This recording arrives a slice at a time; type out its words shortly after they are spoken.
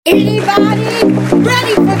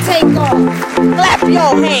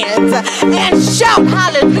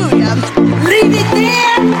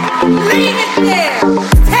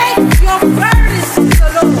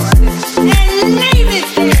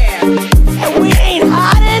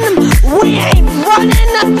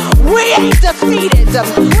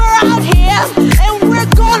Him. We're out here and we're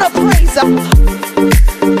gonna praise Him.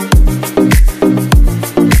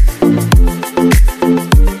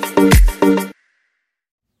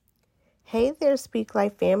 Hey there, Speak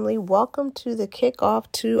Life family. Welcome to the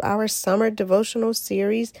kickoff to our summer devotional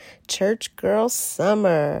series, Church Girl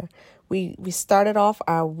Summer. We started off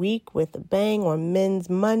our week with a bang on Men's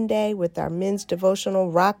Monday with our men's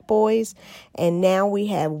devotional Rock Boys, and now we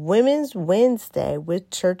have Women's Wednesday with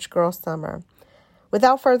Church Girl Summer.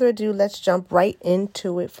 Without further ado, let's jump right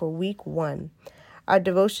into it for week 1. Our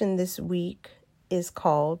devotion this week is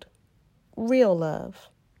called Real Love.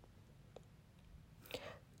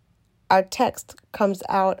 Our text comes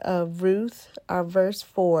out of Ruth. Our verse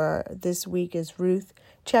for this week is Ruth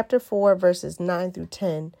chapter 4, verses 9 through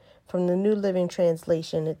 10. From the New Living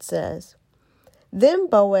Translation, it says, Then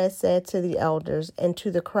Boaz said to the elders and to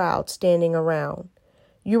the crowd standing around,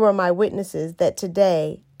 You are my witnesses that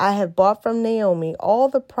today I have bought from Naomi all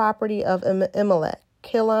the property of Elimelech,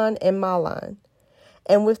 Chilion, and Mahlon.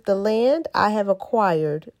 And with the land I have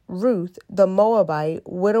acquired Ruth, the Moabite,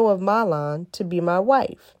 widow of Mahlon, to be my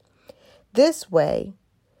wife. This way,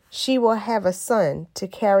 she will have a son to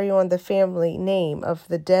carry on the family name of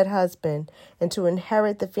the dead husband and to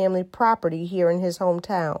inherit the family property here in his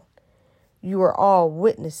hometown. You are all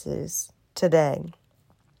witnesses today.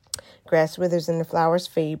 Grass withers and the flowers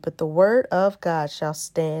fade, but the word of God shall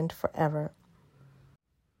stand forever.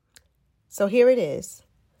 So here it is,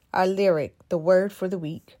 our lyric, the word for the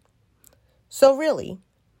week. So really,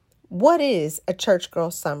 what is a church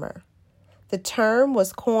girl summer? The term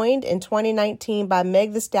was coined in 2019 by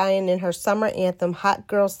Meg Thee Stallion in her summer anthem, Hot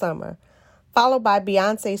Girl Summer, followed by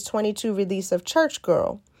Beyonce's 22 release of Church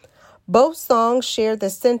Girl. Both songs share the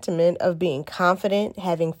sentiment of being confident,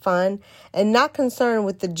 having fun, and not concerned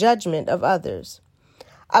with the judgment of others.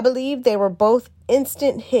 I believe they were both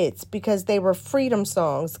instant hits because they were freedom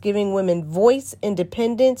songs, giving women voice,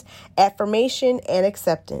 independence, affirmation, and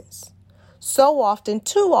acceptance. So often,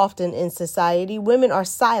 too often in society, women are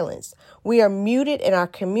silenced. We are muted in our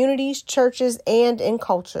communities, churches, and in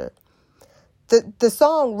culture. The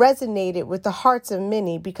song resonated with the hearts of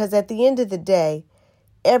many because at the end of the day,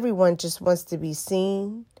 everyone just wants to be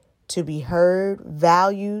seen, to be heard,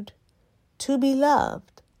 valued, to be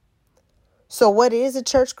loved. So what is a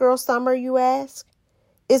church girl summer, you ask?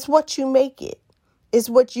 It's what you make it. Is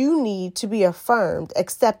what you need to be affirmed,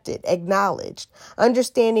 accepted, acknowledged,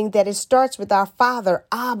 understanding that it starts with our Father,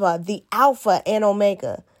 Abba, the Alpha and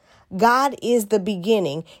Omega. God is the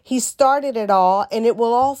beginning. He started it all, and it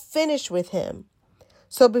will all finish with Him.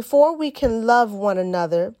 So before we can love one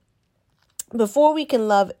another, before we can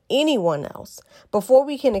love anyone else, before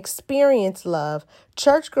we can experience love,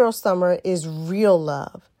 Church Girl Summer is real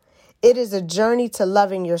love. It is a journey to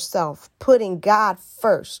loving yourself, putting God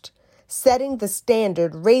first, setting the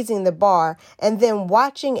standard, raising the bar, and then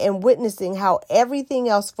watching and witnessing how everything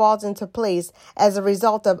else falls into place as a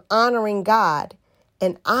result of honoring God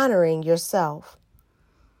and honoring yourself.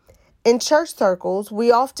 In church circles,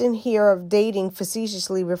 we often hear of dating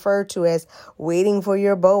facetiously referred to as waiting for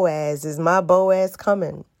your Boaz. Is my Boaz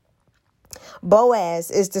coming? Boaz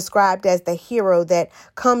is described as the hero that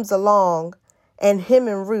comes along, and him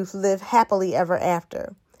and Ruth live happily ever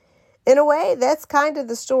after. In a way, that's kind of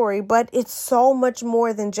the story, but it's so much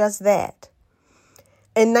more than just that.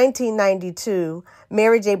 In 1992,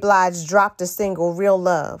 Mary J. Blige dropped a single, Real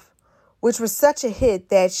Love, which was such a hit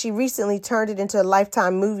that she recently turned it into a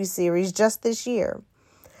Lifetime movie series just this year.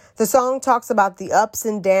 The song talks about the ups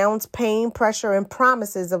and downs, pain, pressure, and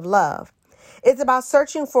promises of love. It's about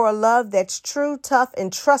searching for a love that's true, tough,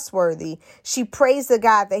 and trustworthy. She prays to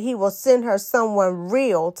God that He will send her someone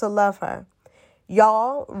real to love her.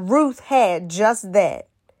 Y'all, Ruth had just that.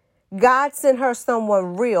 God sent her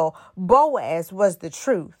someone real. Boaz was the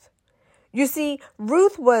truth. You see,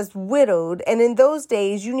 Ruth was widowed, and in those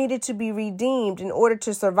days, you needed to be redeemed in order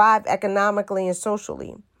to survive economically and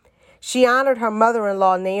socially. She honored her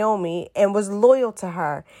mother-in-law, Naomi, and was loyal to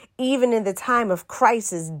her, even in the time of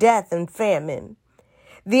crisis, death, and famine.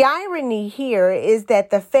 The irony here is that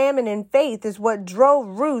the famine in faith is what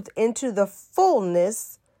drove Ruth into the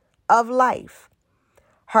fullness of life.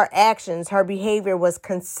 Her actions, her behavior was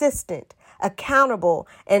consistent, accountable,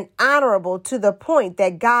 and honorable to the point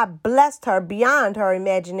that God blessed her beyond her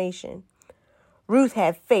imagination. Ruth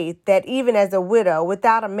had faith that even as a widow,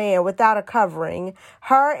 without a man, without a covering,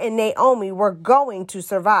 her and Naomi were going to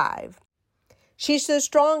survive. She stood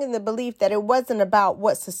strong in the belief that it wasn't about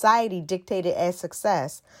what society dictated as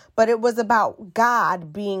success, but it was about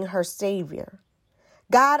God being her savior.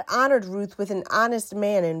 God honored Ruth with an honest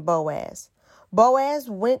man in Boaz. Boaz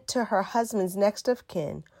went to her husband's next of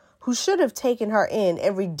kin, who should have taken her in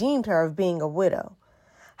and redeemed her of being a widow.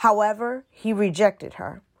 However, he rejected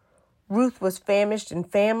her. Ruth was famished in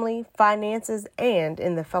family, finances, and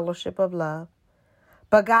in the fellowship of love.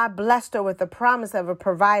 But God blessed her with the promise of a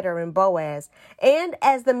provider in Boaz and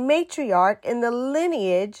as the matriarch in the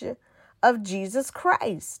lineage of Jesus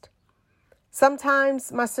Christ.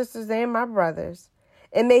 Sometimes, my sisters and my brothers,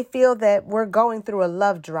 it may feel that we're going through a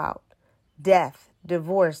love drought, death,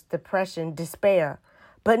 divorce, depression, despair.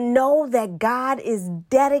 But know that God is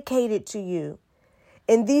dedicated to you.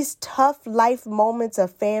 In these tough life moments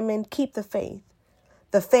of famine, keep the faith.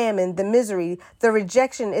 The famine, the misery, the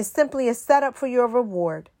rejection is simply a setup for your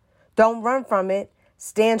reward. Don't run from it.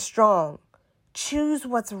 Stand strong. Choose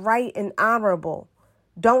what's right and honorable.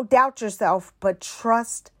 Don't doubt yourself, but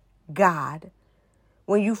trust God.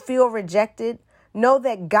 When you feel rejected, know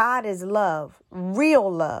that God is love,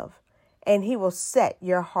 real love, and He will set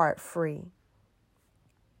your heart free.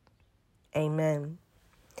 Amen.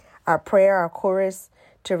 Our prayer, our chorus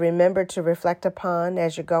to remember to reflect upon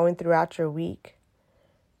as you're going throughout your week.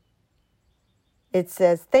 It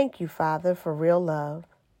says, thank you, Father, for real love,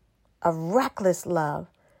 a reckless love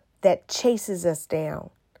that chases us down.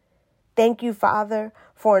 Thank you, Father,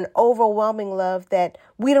 for an overwhelming love that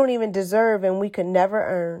we don't even deserve and we could never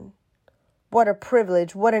earn. What a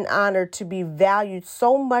privilege, what an honor to be valued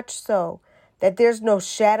so much so that there's no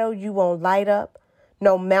shadow you won't light up,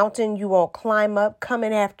 no mountain you won't climb up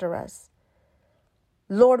coming after us.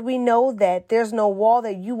 Lord, we know that there's no wall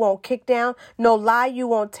that you won't kick down, no lie you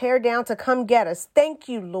won't tear down to come get us. Thank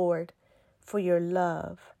you, Lord, for your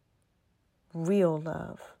love, real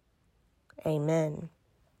love. Amen.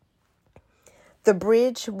 The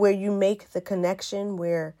bridge where you make the connection,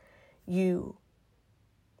 where you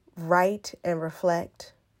write and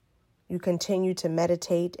reflect, you continue to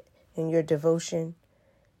meditate in your devotion.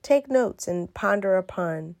 Take notes and ponder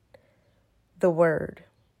upon the word.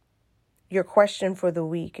 Your question for the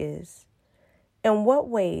week is, in what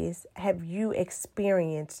ways have you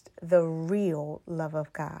experienced the real love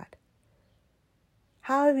of God?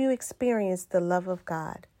 How have you experienced the love of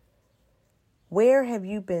God? Where have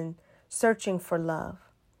you been searching for love?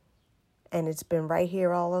 And it's been right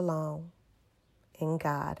here all along, in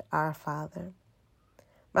God, our Father.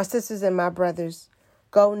 My sisters and my brothers,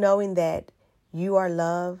 go knowing that you are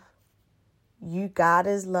love, God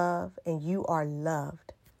is love, and you are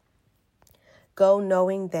loved. Go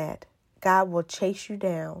knowing that God will chase you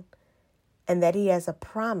down and that He has a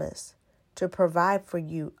promise to provide for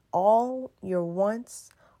you all your wants,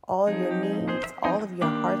 all your needs, all of your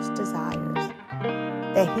heart's desires.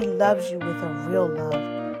 That He loves you with a real love,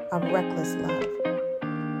 a reckless love.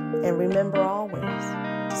 And remember always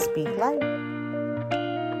to speak light.